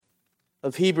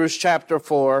of Hebrews chapter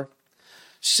 4.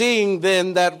 Seeing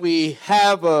then that we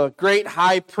have a great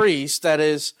high priest that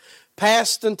is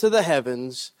passed into the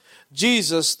heavens,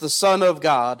 Jesus, the Son of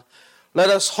God, let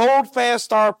us hold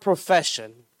fast our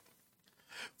profession.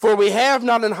 For we have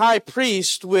not an high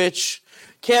priest which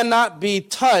cannot be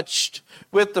touched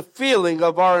with the feeling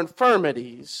of our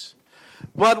infirmities,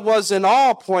 but was in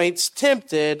all points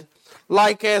tempted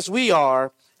like as we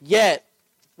are, yet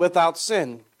without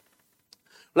sin.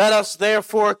 Let us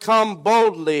therefore come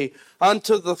boldly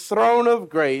unto the throne of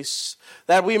grace,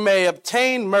 that we may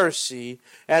obtain mercy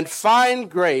and find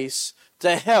grace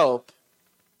to help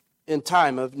in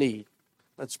time of need.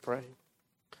 Let's pray.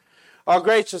 Our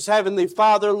gracious Heavenly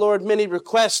Father, Lord, many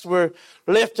requests were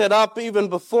lifted up even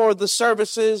before the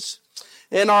services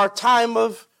in our time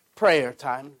of prayer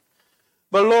time.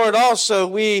 But Lord, also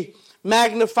we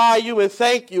magnify you and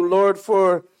thank you, Lord,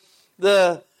 for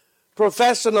the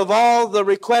profession of all the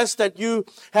requests that you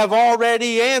have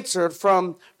already answered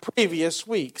from previous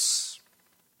weeks.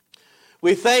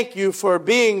 We thank you for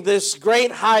being this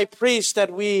great high priest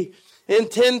that we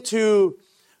intend to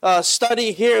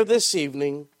study here this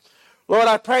evening. Lord,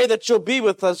 I pray that you'll be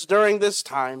with us during this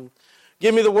time.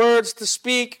 Give me the words to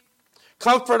speak,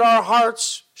 comfort our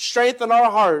hearts, strengthen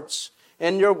our hearts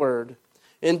in your word.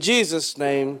 In Jesus'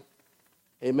 name,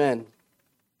 amen.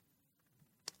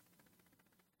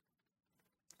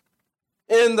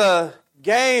 In the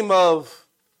game of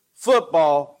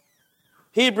football,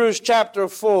 Hebrews chapter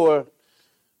 4,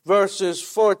 verses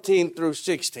 14 through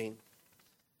 16.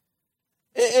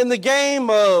 In the game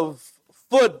of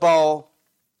football,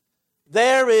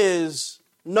 there is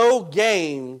no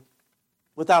game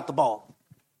without the ball.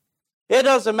 It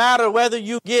doesn't matter whether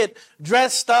you get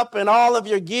dressed up in all of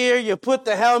your gear, you put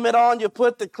the helmet on, you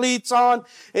put the cleats on,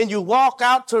 and you walk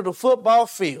out to the football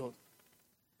field.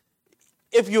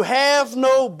 If you have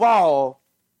no ball,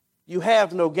 you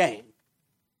have no game.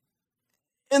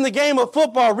 In the game of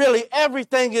football, really,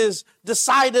 everything is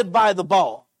decided by the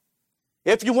ball.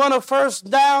 If you want a first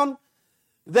down,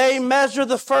 they measure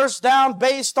the first down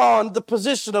based on the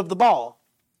position of the ball.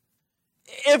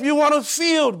 If you want a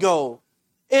field goal,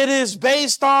 it is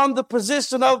based on the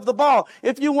position of the ball.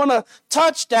 If you want a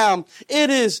touchdown, it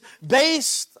is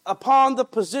based upon the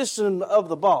position of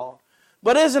the ball.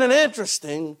 But isn't it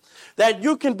interesting that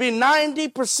you can be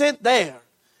 90% there,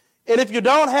 and if you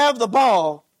don't have the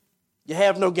ball, you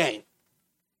have no game?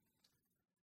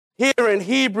 Here in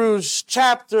Hebrews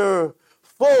chapter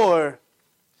 4,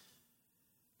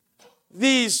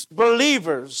 these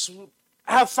believers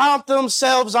have found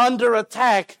themselves under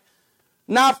attack,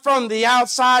 not from the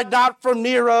outside, not from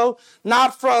Nero,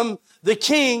 not from the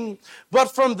king,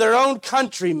 but from their own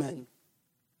countrymen.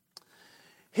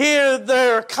 Here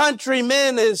their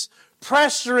countrymen is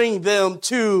pressuring them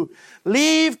to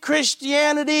leave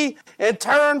Christianity and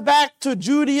turn back to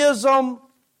Judaism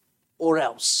or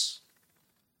else.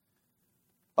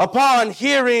 Upon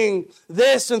hearing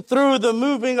this and through the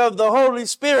moving of the Holy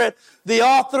Spirit, the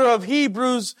author of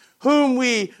Hebrews, whom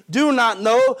we do not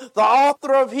know, the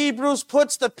author of Hebrews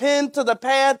puts the pen to the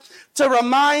pad to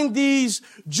remind these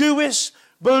Jewish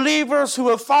believers who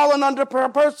have fallen under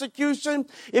persecution,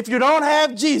 if you don't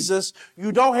have Jesus,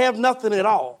 you don't have nothing at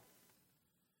all.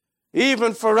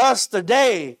 Even for us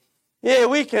today,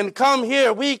 we can come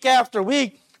here week after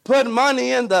week, put money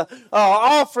in the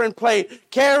offering plate,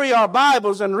 carry our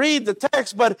Bibles and read the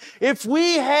text. But if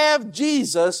we have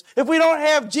Jesus, if we don't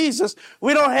have Jesus,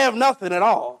 we don't have nothing at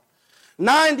all.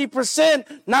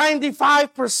 90%,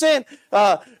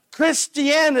 95%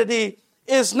 Christianity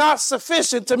is not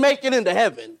sufficient to make it into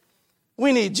heaven.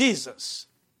 We need Jesus.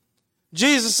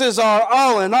 Jesus is our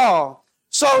all in all.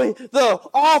 So the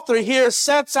author here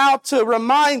sets out to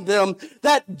remind them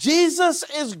that Jesus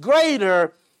is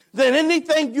greater than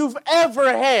anything you've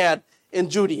ever had in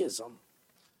Judaism.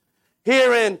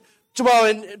 Here in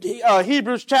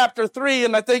Hebrews chapter 3,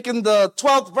 and I think in the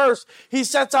 12th verse, he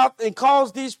sets out and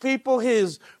calls these people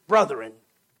his brethren.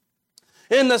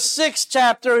 In the 6th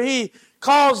chapter, he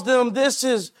calls them, this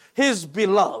is his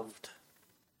beloved.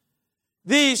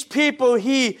 These people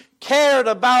he cared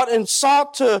about and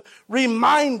sought to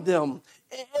remind them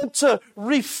and to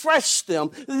refresh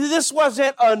them. This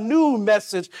wasn't a new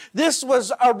message. This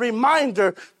was a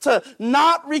reminder to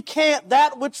not recant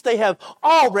that which they have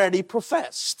already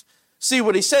professed. See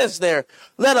what he says there.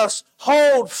 Let us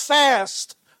hold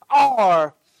fast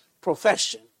our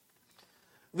profession.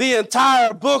 The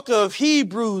entire book of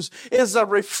Hebrews is a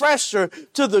refresher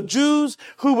to the Jews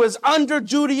who was under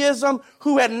Judaism,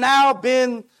 who had now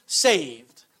been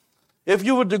saved. If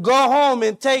you were to go home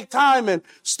and take time and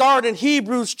start in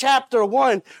Hebrews chapter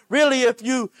 1, really if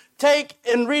you take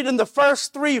and read in the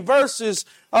first 3 verses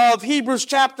of Hebrews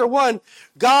chapter 1,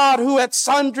 God, who at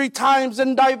sundry times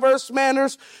and diverse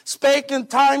manners spake in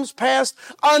times past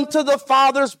unto the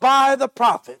fathers by the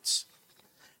prophets,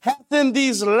 hath in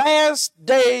these last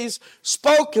days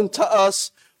spoken to us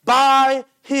by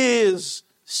his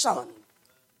Son.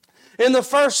 In the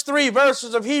first 3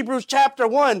 verses of Hebrews chapter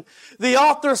 1, the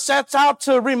author sets out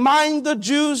to remind the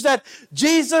Jews that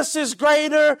Jesus is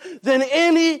greater than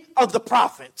any of the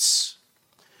prophets.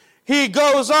 He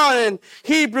goes on in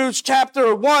Hebrews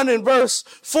chapter 1 and verse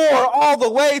 4 all the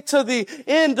way to the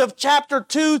end of chapter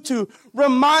 2 to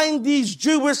remind these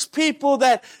Jewish people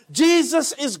that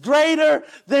Jesus is greater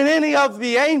than any of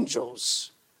the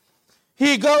angels.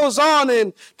 He goes on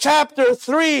in chapter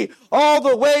 3 all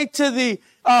the way to the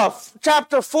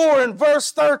chapter 4 and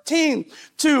verse 13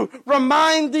 to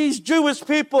remind these Jewish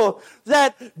people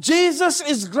that Jesus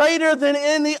is greater than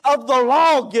any of the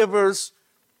lawgivers,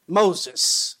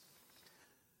 Moses.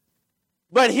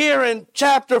 But here in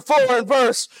chapter 4 and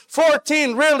verse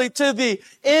 14, really to the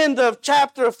end of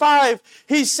chapter 5,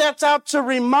 he sets out to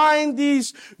remind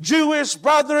these Jewish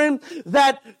brethren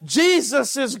that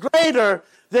Jesus is greater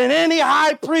than any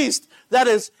high priest that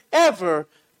has ever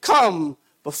come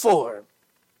before.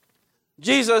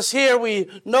 Jesus here, we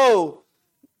know,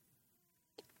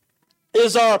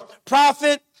 is our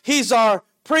prophet, he's our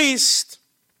priest,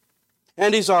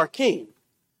 and he's our king.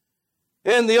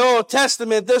 In the Old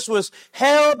Testament, this was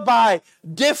held by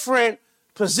different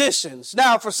positions.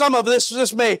 Now, for some of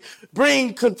this may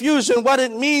bring confusion, what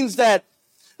it means that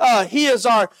he is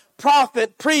our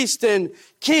prophet, priest, and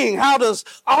king. How does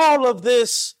all of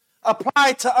this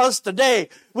apply to us today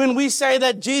when we say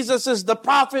that Jesus is the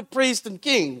prophet, priest, and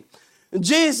king?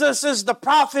 Jesus is the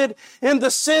prophet in the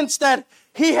sense that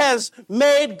he has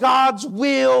made God's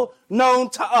will known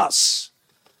to us.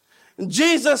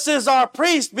 Jesus is our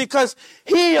priest because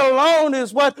he alone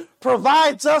is what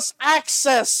provides us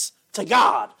access to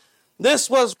God. This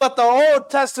was what the Old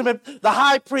Testament, the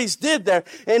high priest, did there.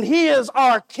 And he is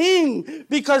our king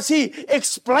because he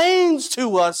explains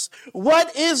to us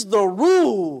what is the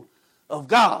rule of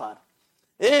God.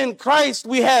 In Christ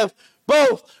we have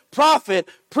both prophet,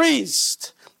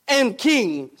 priest, and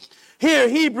king. Here,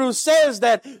 Hebrews says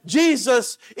that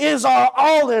Jesus is our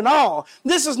all in all.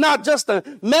 This is not just a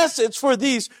message for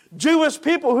these Jewish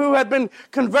people who had been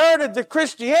converted to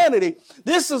Christianity.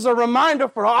 This is a reminder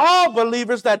for all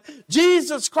believers that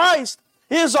Jesus Christ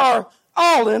is our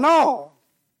all in all.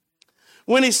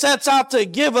 When he sets out to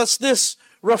give us this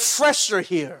refresher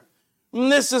here,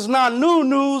 and this is not new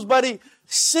news, but he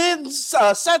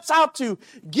sets out to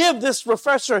give this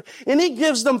refresher, and he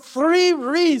gives them 3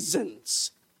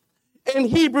 reasons in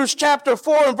Hebrews chapter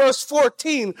 4 and verse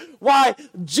 14 why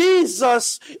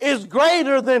Jesus is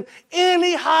greater than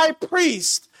any high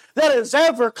priest that has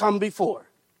ever come before.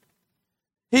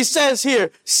 He says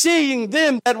here, seeing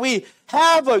then that we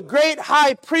have a great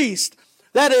high priest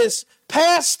that is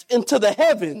passed into the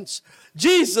heavens,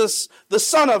 Jesus, the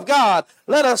Son of God,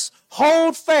 let us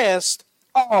hold fast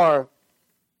our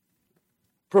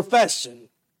profession.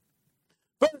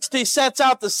 First, he sets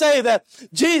out to say that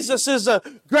Jesus is a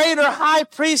greater high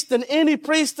priest than any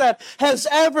priest that has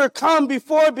ever come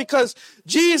before because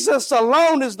Jesus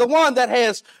alone is the one that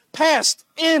has passed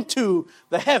into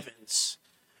the heavens.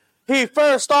 He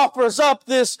first offers up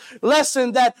this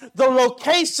lesson that the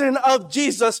location of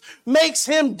Jesus makes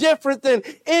him different than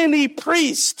any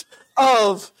priest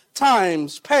of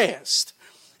times past.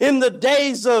 In the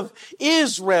days of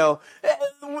Israel,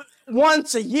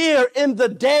 once a year in the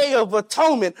Day of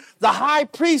Atonement, the high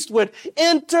priest would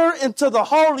enter into the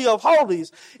Holy of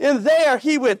Holies. And there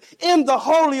he would, in the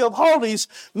Holy of Holies,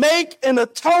 make an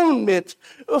atonement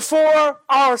for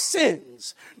our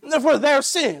sins, for their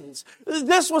sins.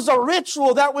 This was a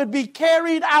ritual that would be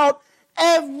carried out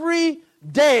every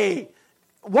day,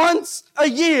 once a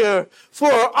year,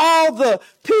 for all the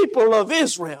people of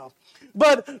Israel.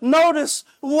 But notice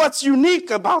what's unique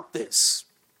about this.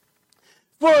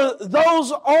 For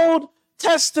those Old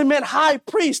Testament high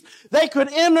priests, they could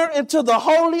enter into the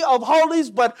Holy of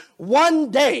Holies but one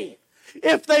day.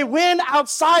 If they went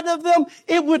outside of them,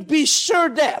 it would be sure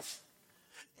death.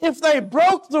 If they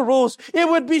broke the rules, it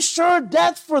would be sure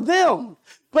death for them.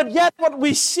 But yet what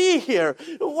we see here,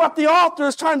 what the author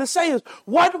is trying to say is,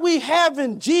 what we have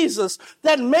in Jesus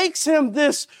that makes him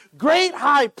this great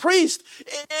high priest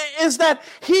is that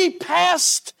he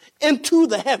passed into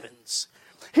the heavens.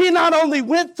 He not only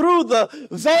went through the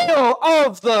veil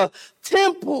of the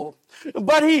temple,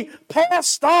 but he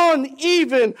passed on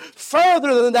even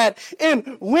further than that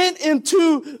and went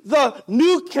into the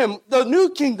new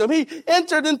kingdom. He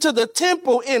entered into the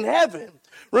temple in heaven.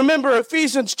 Remember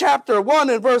Ephesians chapter 1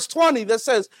 and verse 20 that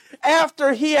says,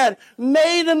 after he had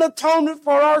made an atonement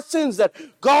for our sins, that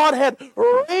God had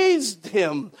raised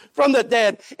him from the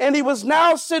dead, and he was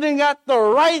now sitting at the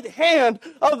right hand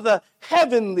of the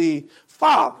heavenly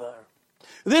Father.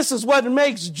 This is what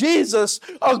makes Jesus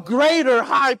a greater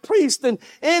high priest than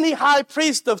any high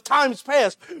priest of times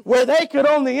past, where they could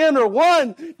only enter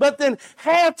one, but then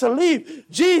had to leave.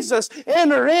 Jesus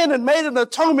entered in and made an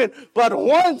atonement but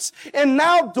once, and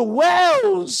now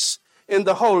dwells in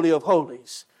the Holy of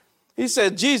Holies. He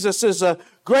said Jesus is a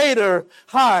greater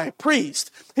high priest.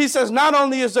 He says not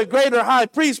only is a greater high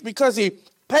priest because he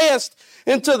passed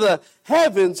into the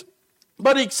heavens,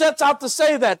 but he sets out to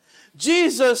say that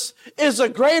Jesus is a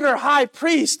greater high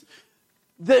priest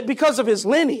because of his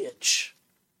lineage.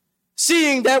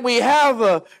 Seeing that we have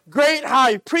a great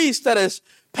high priest that has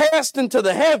passed into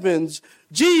the heavens,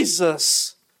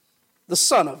 Jesus, the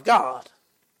Son of God.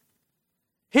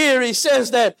 Here he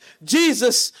says that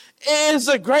Jesus is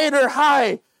a greater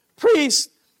high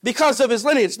priest because of his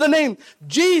lineage. The name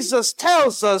Jesus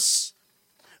tells us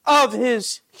of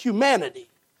his humanity.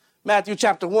 Matthew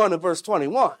chapter 1 and verse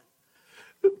 21.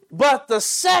 But the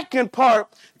second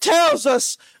part tells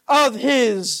us of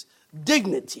his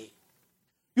dignity.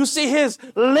 You see, his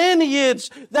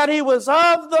lineage, that he was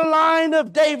of the line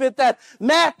of David that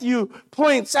Matthew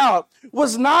points out,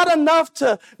 was not enough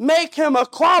to make him a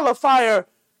qualifier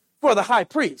for the high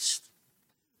priest.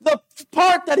 The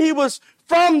part that he was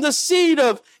from the seed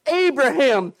of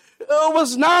Abraham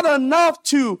was not enough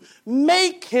to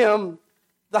make him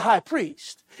the high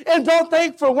priest. And don't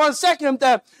think for 1 second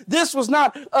that this was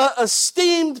not an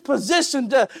esteemed position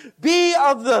to be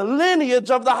of the lineage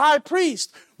of the high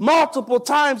priest. Multiple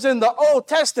times in the Old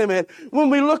Testament, when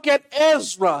we look at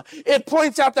Ezra, it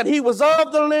points out that he was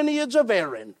of the lineage of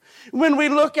Aaron. When we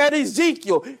look at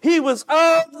Ezekiel, he was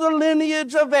of the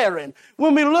lineage of Aaron.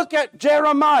 When we look at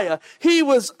Jeremiah, he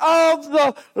was of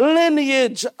the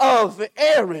lineage of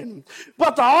Aaron.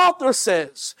 But the author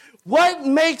says, what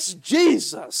makes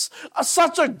Jesus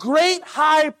such a great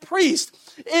high priest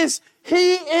is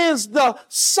he is the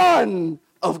Son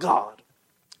of God.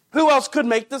 Who else could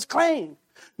make this claim?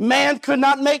 Man could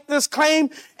not make this claim.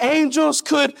 Angels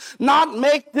could not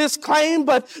make this claim,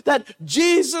 but that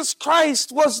Jesus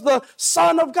Christ was the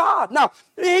Son of God. Now,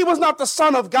 he was not the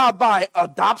Son of God by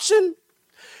adoption.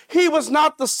 He was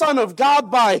not the Son of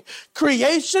God by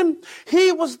creation.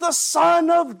 He was the Son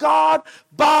of God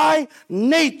by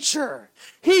nature.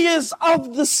 He is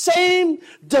of the same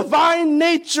divine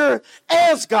nature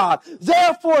as God,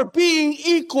 therefore being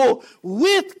equal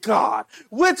with God,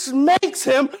 which makes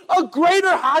him a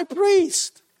greater high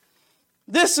priest.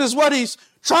 This is what he's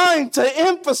trying to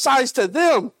emphasize to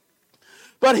them.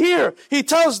 But here he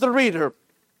tells the reader,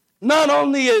 not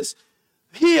only is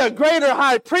he a greater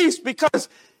high priest because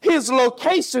his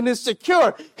location is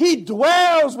secure. He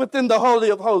dwells within the Holy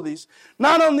of Holies.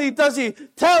 Not only does he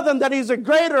tell them that he's a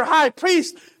greater high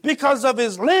priest because of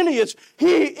his lineage,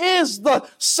 he is the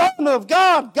Son of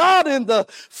God, God in the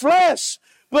flesh.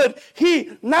 But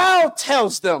he now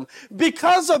tells them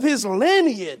because of his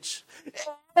lineage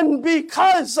and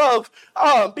because of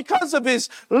his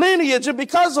lineage and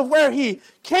because of where he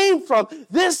came from,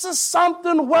 this is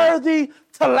something worthy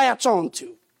to latch on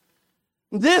to.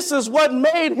 This is what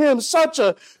made him such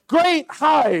a great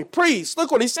high priest.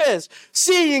 Look what he says.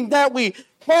 Seeing that we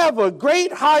have a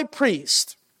great high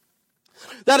priest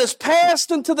that has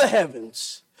passed into the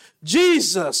heavens,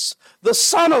 Jesus, the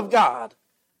Son of God,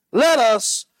 let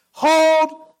us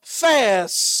hold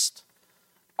fast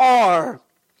our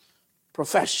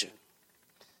profession.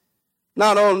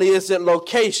 Not only is it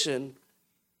location,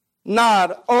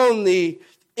 not only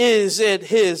is it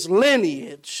his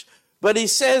lineage, but he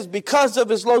says because of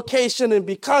his location and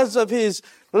because of his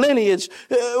lineage,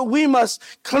 we must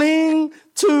cling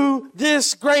to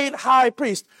this great high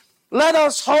priest. Let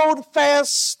us hold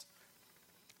fast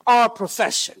our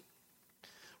profession.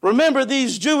 Remember,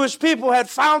 these Jewish people had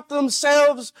found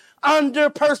themselves under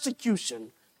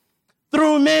persecution.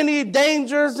 Through many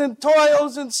dangers and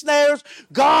toils and snares,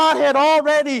 God had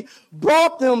already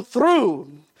brought them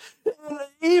through.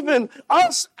 Even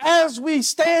us, as we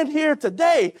stand here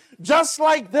today, just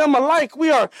like them alike,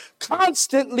 we are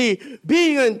constantly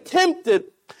being tempted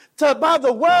by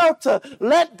the world to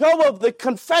let go of the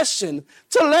confession,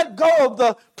 to let go of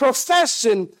the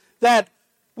profession that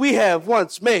we have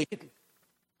once made.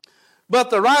 But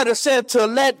the writer said to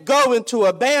let go and to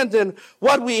abandon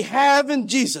what we have in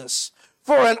Jesus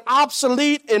for an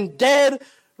obsolete and dead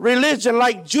religion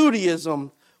like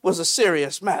Judaism was a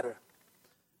serious matter.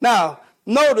 Now,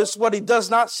 notice what he does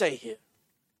not say here.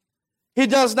 He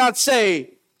does not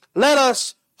say, let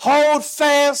us hold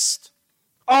fast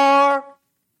our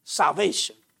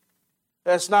salvation.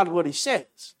 That's not what he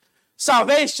says.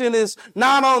 Salvation is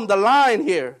not on the line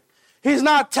here. He's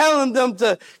not telling them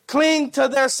to cling to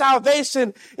their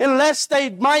salvation unless they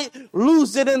might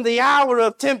lose it in the hour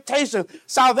of temptation.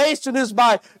 Salvation is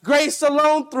by grace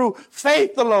alone, through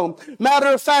faith alone. Matter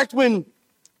of fact, when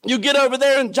you get over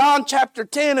there in John chapter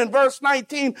 10 and verse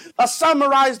 19, a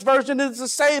summarized version is to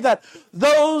say that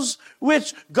those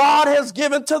which God has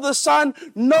given to the Son,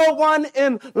 no one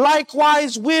in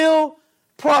likewise will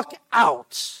pluck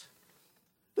out.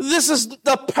 This is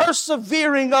the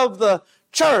persevering of the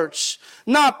church,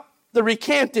 not the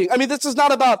recanting. This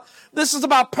is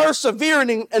about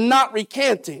persevering and not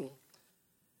recanting.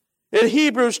 In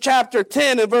Hebrews chapter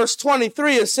 10 and verse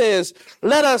 23, it says,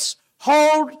 let us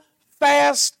hold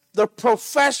fast the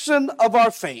profession of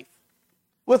our faith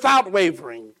without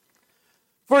wavering,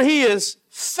 for he is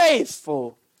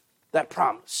faithful that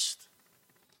promised.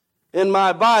 In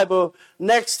my Bible,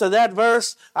 next to that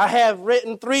verse, I have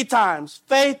written 3 times,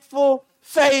 faithful,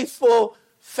 faithful,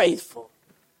 faithful.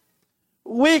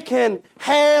 We can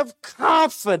have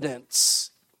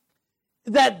confidence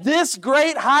that this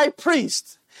great high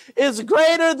priest is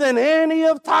greater than any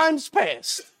of times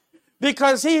past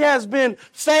because he has been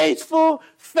faithful,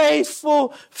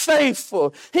 faithful,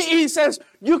 faithful. He says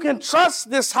you can trust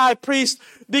this high priest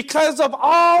because of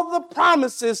all the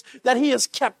promises that he has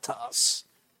kept to us.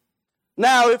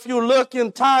 Now, if you look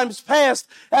in times past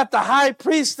at the high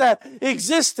priest that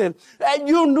existed,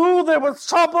 you knew there was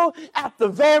trouble at the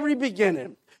very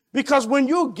beginning. Because when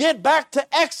you get back to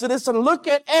Exodus and look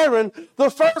at Aaron, the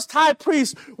first high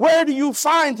priest, where do you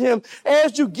find him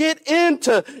as you get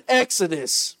into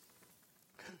Exodus?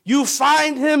 You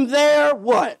find him there,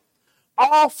 what?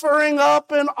 Offering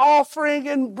up and offering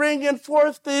and bringing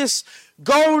forth this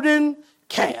golden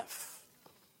calf.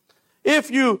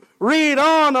 If you read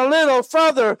on a little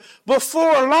further,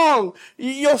 before long,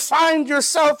 you'll find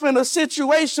yourself in a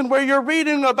situation where you're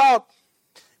reading about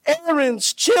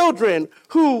Aaron's children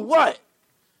who what?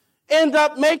 End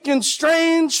up making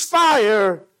strange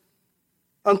fire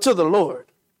unto the Lord.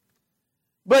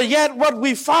 But yet what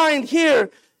we find here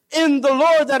in the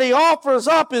Lord that he offers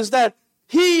up is that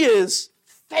he is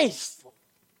faithful.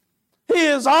 He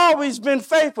has always been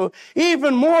faithful.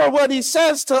 Even more what he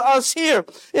says to us here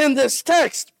in this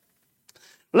text.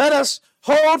 Let us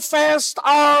hold fast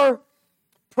our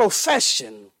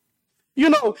profession. You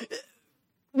know,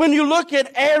 when you look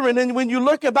at Aaron and when you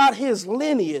look about his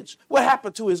lineage, what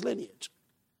happened to his lineage?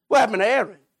 What happened to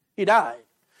Aaron? He died.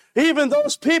 Even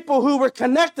those people who were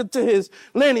connected to his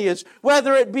lineage,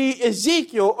 whether it be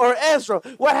Ezekiel or Ezra,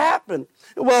 what happened?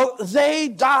 Well, they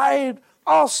died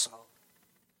also.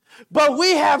 But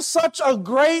we have such a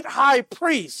great high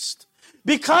priest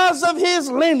because of his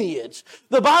lineage.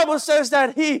 The Bible says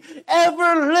that he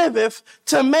ever liveth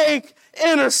to make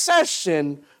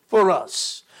intercession for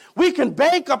us. We can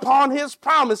bank upon his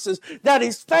promises that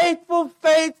he's faithful,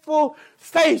 faithful,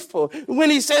 faithful.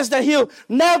 When he says that he'll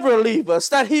never leave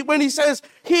us, when he says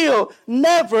he'll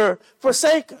never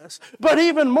forsake us. But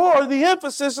even more, the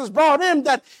emphasis is brought in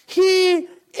that he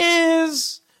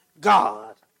is God.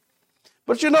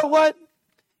 But you know what?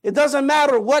 It doesn't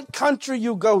matter what country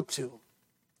you go to.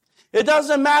 It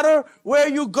doesn't matter where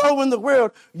you go in the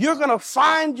world. You're going to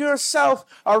find yourself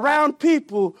around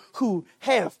people who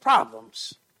have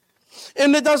problems.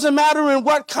 And it doesn't matter in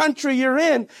what country you're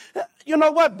in. You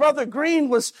know what? Brother Green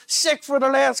was sick for the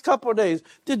last couple of days.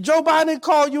 Did Joe Biden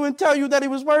call you and tell you that he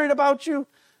was worried about you?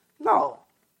 No.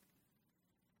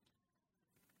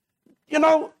 You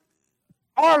know,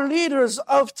 our leaders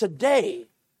of today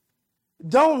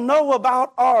don't know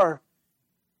about our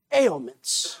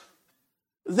ailments.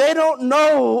 They don't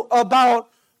know about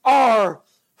our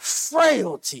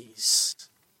frailties.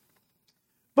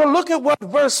 But look at what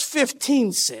verse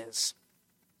 15 says.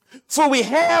 For we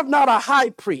have not a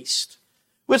high priest,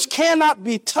 which cannot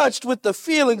be touched with the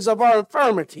feelings of our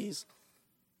infirmities,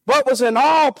 but was in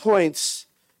all points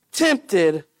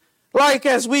tempted like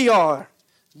as we are,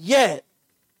 yet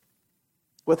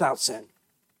without sin.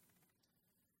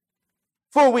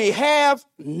 For we have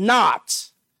not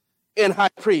an high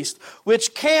priest,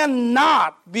 which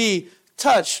cannot be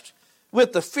touched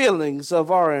with the feelings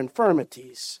of our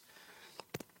infirmities.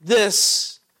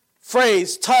 This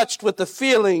phrase, touched with the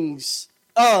feelings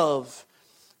of,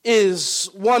 is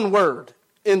one word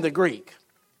in the Greek.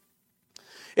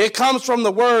 It comes from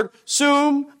the word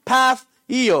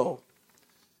sympathio.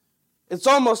 It's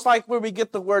almost like where we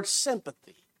get the word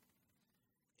sympathy.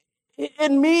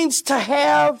 It means to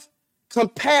have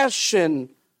compassion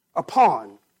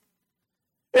upon.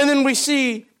 And then we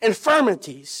see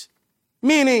infirmities.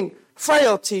 meaning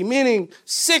frailty, meaning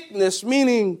sickness,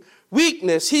 meaning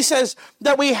weakness. He says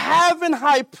that we have an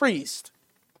high priest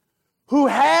who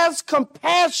has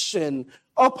compassion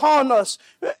upon us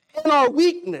in our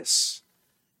weakness,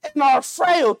 in our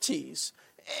frailties,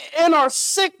 in our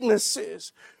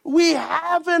sicknesses. We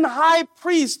have an high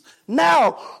priest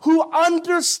now who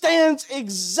understands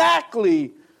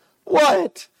exactly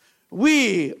what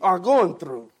we are going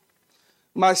through.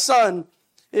 My son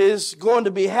is going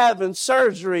to be having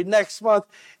surgery next month,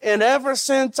 and ever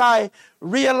since I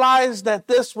realized that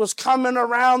this was coming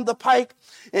around the pike,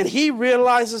 and he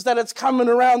realizes that it's coming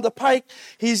around the pike,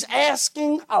 he's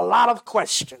asking a lot of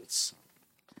questions.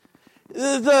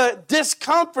 The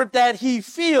discomfort that he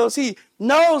feels, he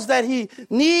knows that he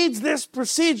needs this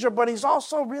procedure, but he's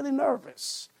also really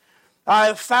nervous.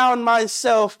 I've found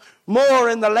myself more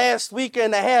in the last week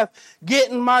and a half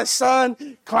getting my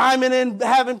son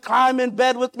having climb in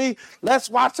bed with me. Let's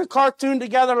watch a cartoon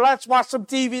together. Let's watch some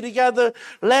TV together.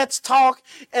 Let's talk.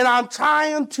 And I'm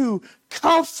trying to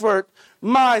comfort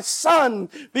my son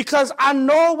because I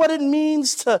know what it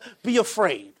means to be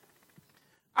afraid.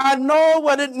 I know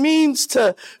what it means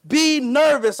to be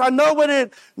nervous. I know what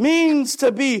it means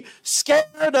to be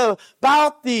scared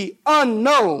about the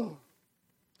unknown.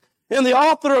 And the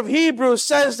author of Hebrews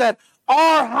says that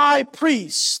our high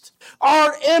priest,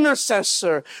 our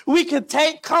intercessor, we can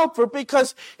take comfort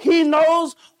because he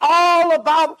knows all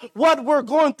about what we're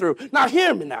going through. Now,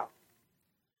 hear me now.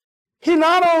 He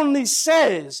not only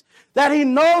says that he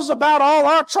knows about all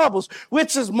our troubles,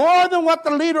 which is more than what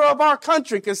the leader of our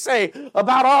country can say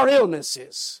about our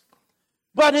illnesses.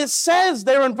 But it says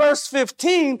there in verse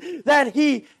 15 that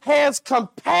he has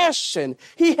compassion.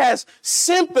 He has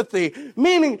sympathy,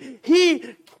 meaning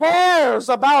he cares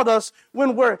about us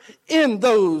when we're in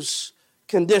those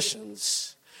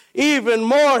conditions. Even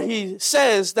more, he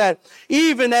says that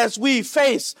even as we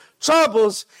face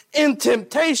troubles and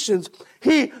temptations,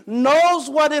 he knows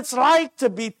what it's like to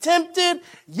be tempted,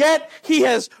 yet he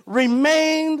has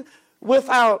remained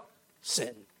without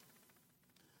sin.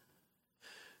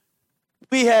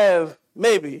 We have,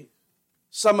 maybe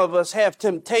some of us have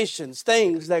temptations,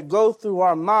 things that go through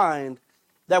our mind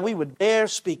that we would dare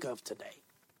speak of today.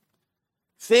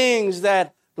 Things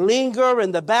that linger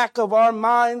in the back of our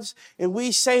minds, and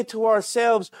we say to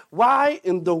ourselves, why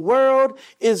in the world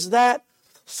is that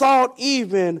thought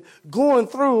even going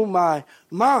through my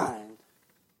mind?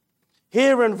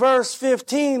 Here in verse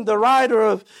 15, the writer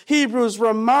of Hebrews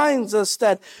reminds us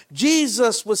that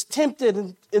Jesus was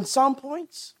tempted in some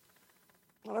points.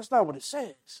 Well, that's not what it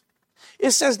says.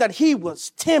 It says that he was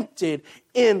tempted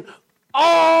in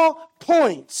all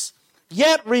points,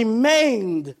 yet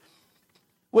remained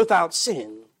without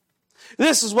sin.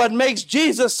 This is what makes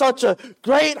Jesus such a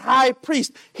great high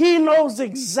priest. He knows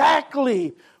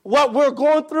exactly what we're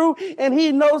going through, and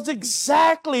he knows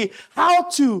exactly how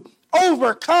to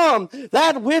overcome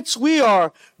that which we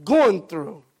are going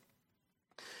through.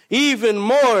 Even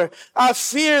more, I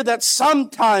fear that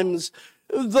sometimes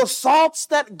the thoughts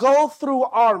that go through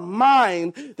our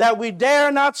mind that we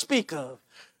dare not speak of,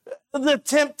 the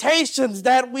temptations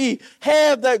that we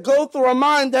have that go through our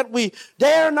mind that we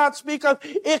dare not speak of,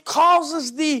 it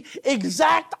causes the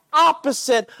exact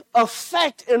opposite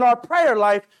effect in our prayer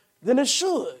life than it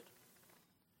should.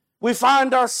 We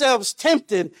find ourselves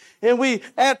tempted, and we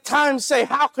at times say,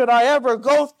 how could I ever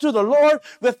go to the Lord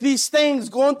with these things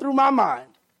going through my mind?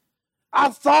 I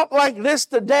thought like this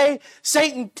today.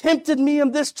 Satan tempted me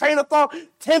in this train of thought,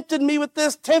 tempted me with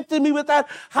this, tempted me with that.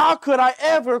 How could I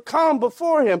ever come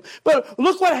before him? But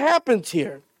look what happens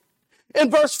here.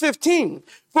 In verse 15,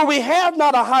 for we have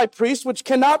not a high priest which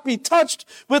cannot be touched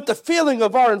with the feeling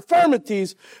of our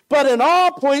infirmities, but in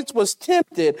all points was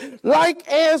tempted, like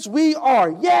as we are,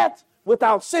 yet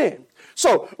without sin.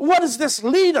 So what does this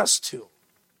lead us to?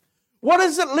 What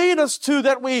does it lead us to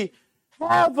that we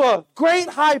have a great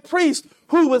high priest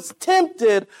who was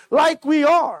tempted like we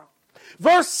are?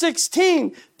 Verse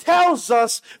 16 tells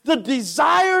us the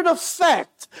desired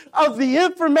effect of the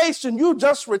information you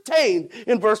just retained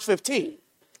in verse 15.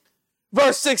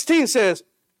 Verse 16 says,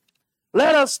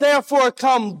 let us therefore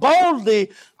come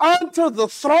boldly unto the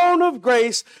throne of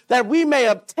grace that we may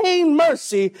obtain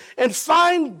mercy and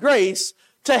find grace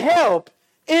to help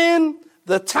in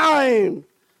the time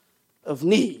of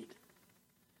need.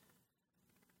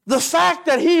 The fact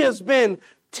that he has been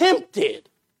tempted,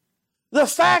 the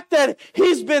fact that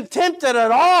he's been tempted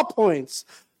at all points,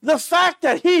 the fact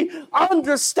that he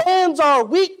understands our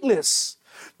weakness,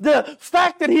 the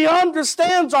fact that he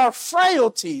understands our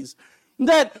frailties,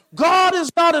 that God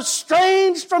is not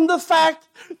estranged from the fact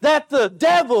that the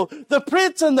devil, the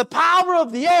prince and the power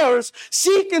of the air is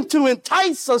seeking to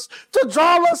entice us, to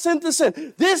draw us into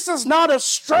sin. This is not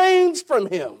estranged from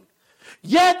him.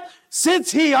 Yet,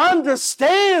 since he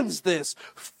understands this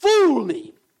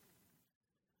fully,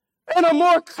 in a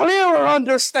more clearer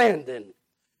understanding,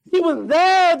 he was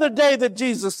there the day that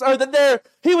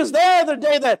he was there the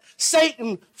day that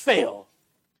Satan fell.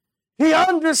 He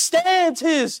understands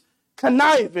his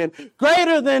conniving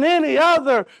greater than any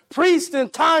other priest in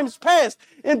times past.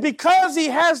 And because he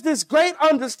has this great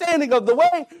understanding of the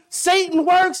way Satan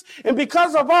works, and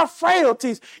because of our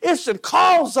frailties, it should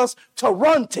cause us to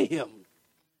run to him.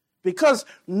 Because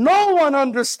no one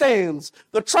understands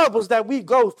the troubles that we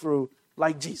go through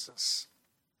like Jesus.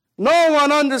 No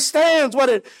one understands what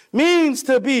it means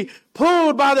to be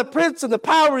pulled by the prince and the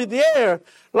power of the air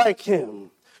like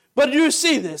him. But you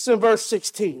see this in verse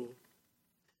 16.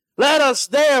 Let us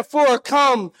therefore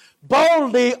come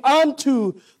boldly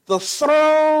unto the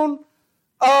throne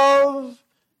of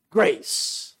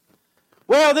grace.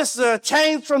 Well, this is a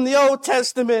change from the Old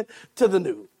Testament to the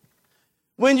New.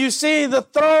 When you see the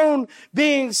throne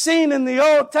being seen in the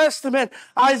Old Testament,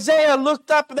 Isaiah looked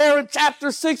up there in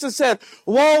chapter 6 and said,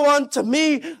 woe unto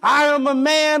me, I am a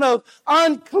man of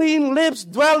unclean lips,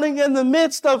 dwelling in the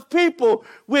midst of people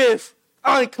with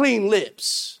unclean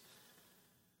lips.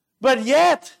 But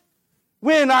yet,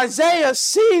 when Isaiah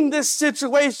seen this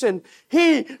situation,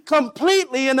 he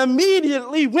completely and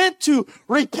immediately went to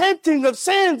repenting of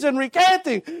sins and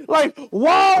recanting, like,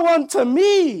 woe unto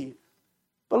me.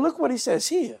 But look what he says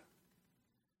here.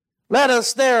 Let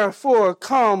us therefore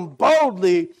come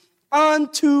boldly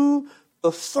unto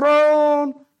the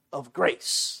throne of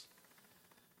grace.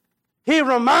 He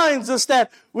reminds us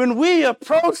that when we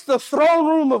approach the throne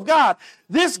room of God,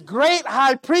 this great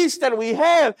high priest that we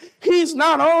have, he's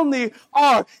not only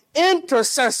our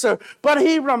intercessor, but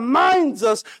he reminds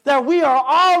us that we are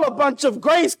all a bunch of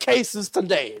grace cases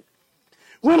today.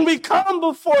 When we come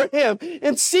before him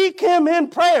and seek him in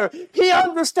prayer, he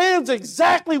understands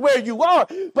exactly where you are.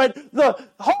 But the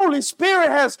Holy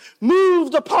Spirit has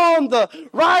moved upon the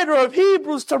writer of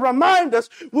Hebrews to remind us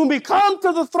when we come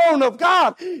to the throne of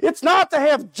God, it's not to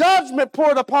have judgment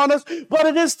poured upon us, but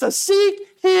it is to seek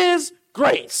his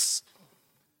grace.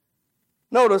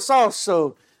 Notice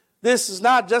also, this is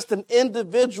not just an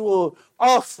individual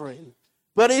offering,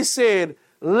 but he said,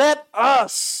 let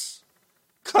us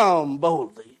come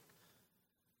boldly.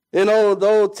 In the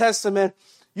Old Testament,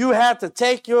 you had to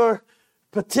take your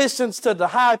petitions to the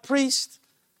high priest,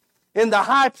 and the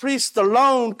high priest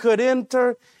alone could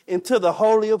enter into the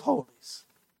Holy of Holies.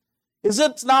 Is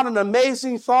it not an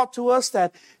amazing thought to us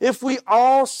that if we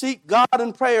all seek God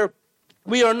in prayer,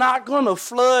 we are not going to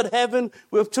flood heaven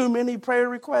with too many prayer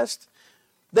requests?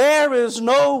 There is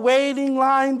no waiting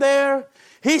line there.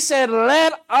 He said,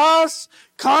 let us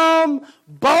come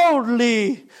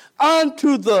boldly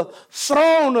unto the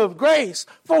throne of grace.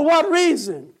 For what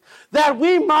reason? That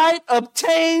we might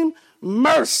obtain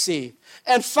mercy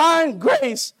and find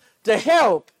grace to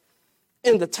help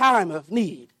in the time of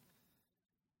need.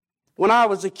 When I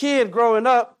was a kid growing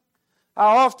up,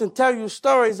 I often tell you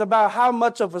stories about how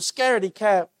much of a scaredy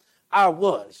cat I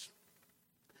was.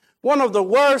 One of the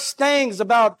worst things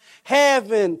about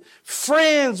having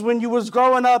friends when you was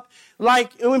growing up,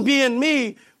 like when being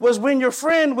me, was when your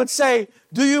friend would say,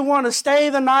 do you want to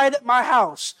stay the night at my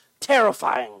house?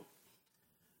 Terrifying.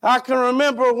 I can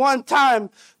remember one time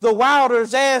the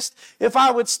Wilders asked if I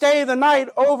would stay the night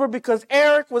over because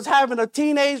Eric was having a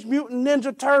Teenage Mutant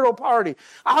Ninja Turtle party.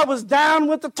 I was down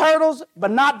with the turtles,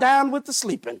 but not down with the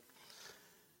sleeping.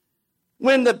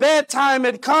 When the bedtime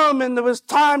had come and there was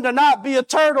time to not be a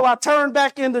turtle, I turned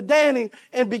back into Danny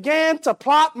and began to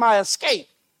plot my escape.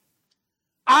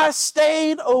 I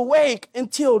stayed awake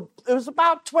until it was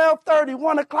about 12:30,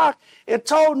 1 o'clock, and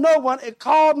told no one, and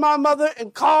called my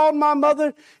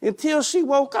mother until she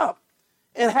woke up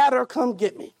and had her come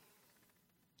get me.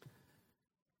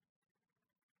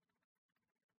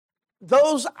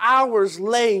 Those hours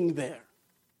laying there,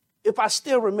 if I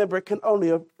still remember, it can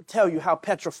only tell you how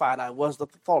petrified I was the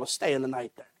thought of staying the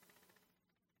night there.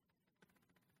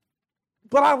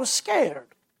 But I was scared,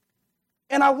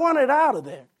 and I wanted out of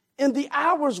there. And the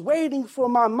hours waiting for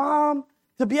my mom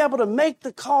to be able to make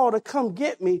the call to come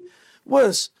get me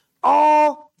was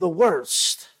all the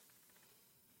worst.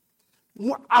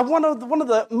 One of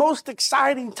the most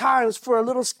exciting times for a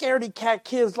little scaredy cat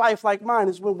kid's life like mine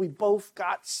is when we both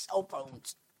got cell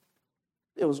phones.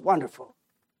 It was wonderful.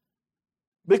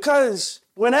 Because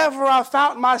whenever I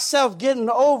found myself getting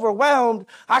overwhelmed,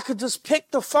 I could just pick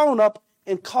the phone up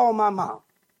and call my mom.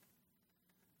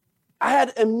 I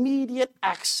had immediate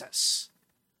access,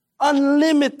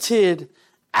 unlimited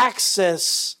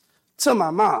access to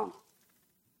my mom.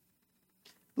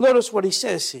 Notice what he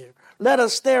says here. Let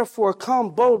us therefore come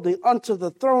boldly unto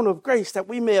the throne of grace that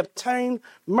we may obtain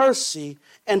mercy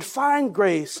and find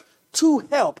grace to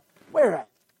help. Where at?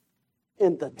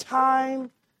 In the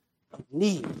time of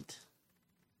need.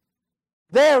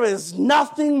 There is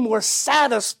nothing more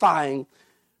satisfying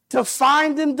to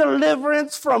finding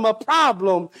deliverance from a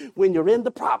problem when you're in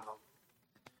the problem.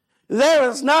 There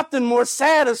is nothing more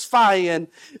satisfying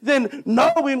than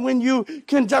knowing when you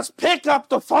can just pick up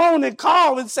the phone and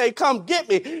call and say, come get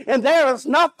me. And there is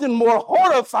nothing more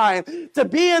horrifying to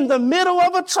be in the middle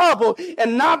of a trouble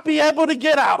and not be able to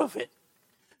get out of it.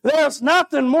 There's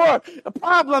nothing more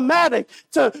problematic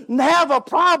to have a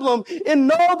problem and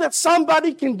know that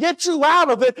somebody can get you out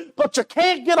of it, but you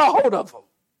can't get a hold of them.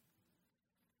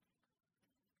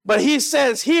 But he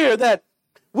says here that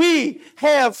we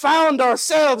have found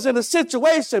ourselves in a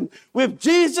situation with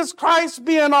Jesus Christ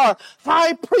being our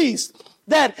high priest,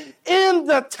 that in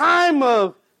the time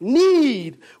of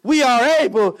need, we are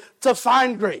able to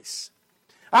find grace.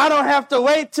 I don't have to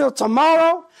wait till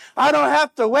tomorrow. I don't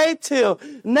have to wait till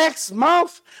next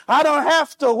month. I don't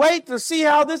have to wait to see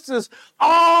how this is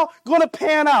all going to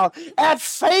pan out. Add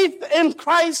faith in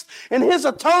Christ and his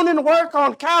atoning work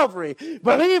on Calvary,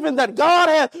 believing that God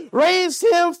hath raised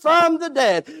him from the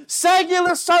dead.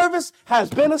 Secular service has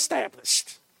been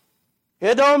established.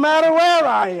 It don't matter where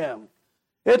I am.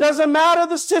 It doesn't matter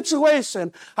the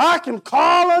situation. I can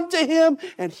call unto him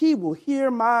and he will hear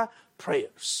my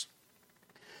prayers.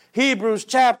 Hebrews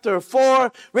chapter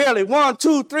 4, really 1,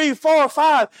 2, 3, 4,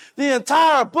 5, the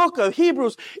entire book of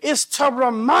Hebrews is to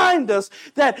remind us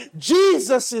that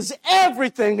Jesus is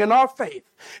everything in our faith.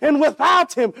 And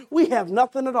without him, we have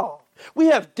nothing at all. We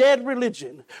have dead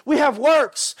religion. We have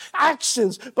works,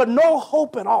 actions, but no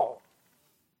hope at all.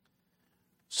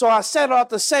 So I set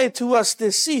out to say to us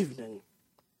this evening,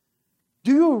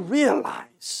 do you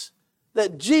realize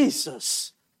that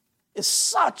Jesus is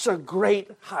such a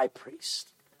great high priest?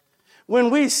 When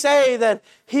we say that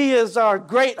he is our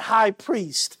great high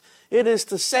priest, it is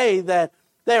to say that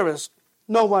there is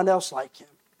no one else like him.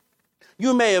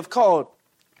 You may have called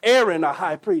Aaron a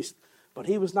high priest, but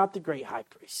he was not the great high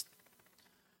priest.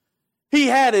 He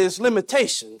had his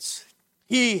limitations.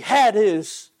 He had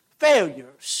his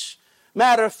failures.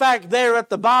 Matter of fact, there at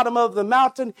the bottom of the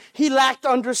mountain, he lacked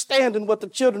understanding what the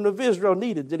children of Israel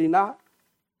needed, did he not?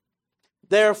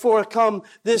 Therefore come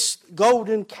this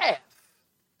golden calf.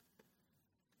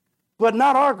 But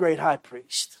not our great high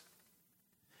priest.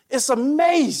 It's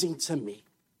amazing to me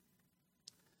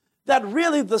that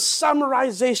really the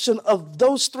summarization of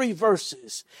those 3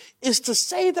 verses is to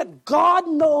say that God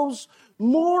knows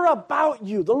more about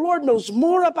you. The Lord knows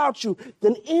more about you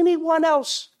than anyone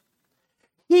else.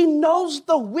 He knows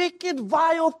the wicked,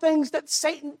 vile things that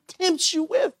Satan tempts you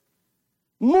with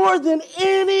more than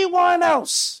anyone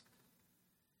else.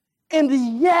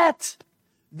 And yet,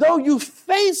 though you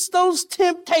face those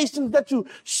temptations that you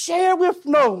share with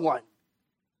no one,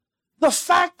 the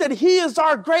fact that he is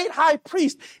our great high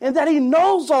priest and that he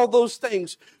knows all those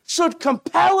things should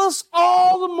compel us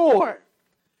all the more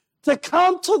to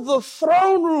come to the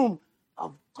throne room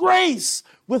of grace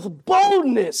with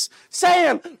boldness,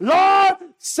 saying, Lord,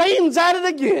 Satan's at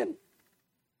it again.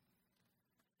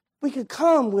 We could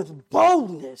come with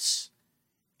boldness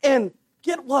and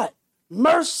get what?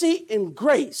 Mercy and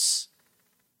grace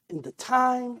in the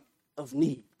time of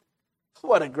need.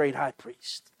 What a great high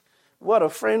priest. What a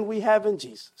friend we have in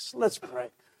Jesus. Let's pray.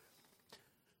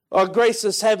 Our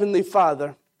gracious Heavenly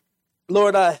Father,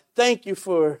 Lord, I thank you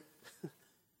for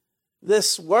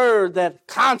this word that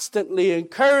constantly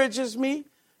encourages me.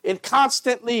 It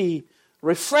constantly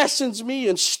refreshes me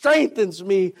and strengthens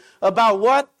me about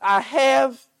what I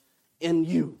have in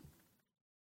you.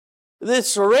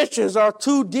 These riches are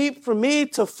too deep for me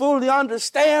to fully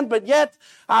understand, but yet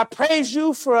I praise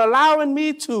you for allowing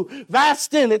me to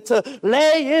vast in it, to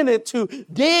lay in it, to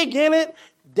dig in it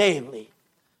daily.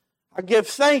 I give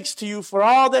thanks to you for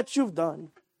all that you've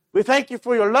done. We thank you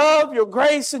for your love, your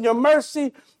grace, and your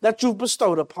mercy that you've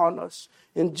bestowed upon us.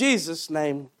 In Jesus'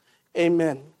 name,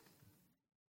 amen.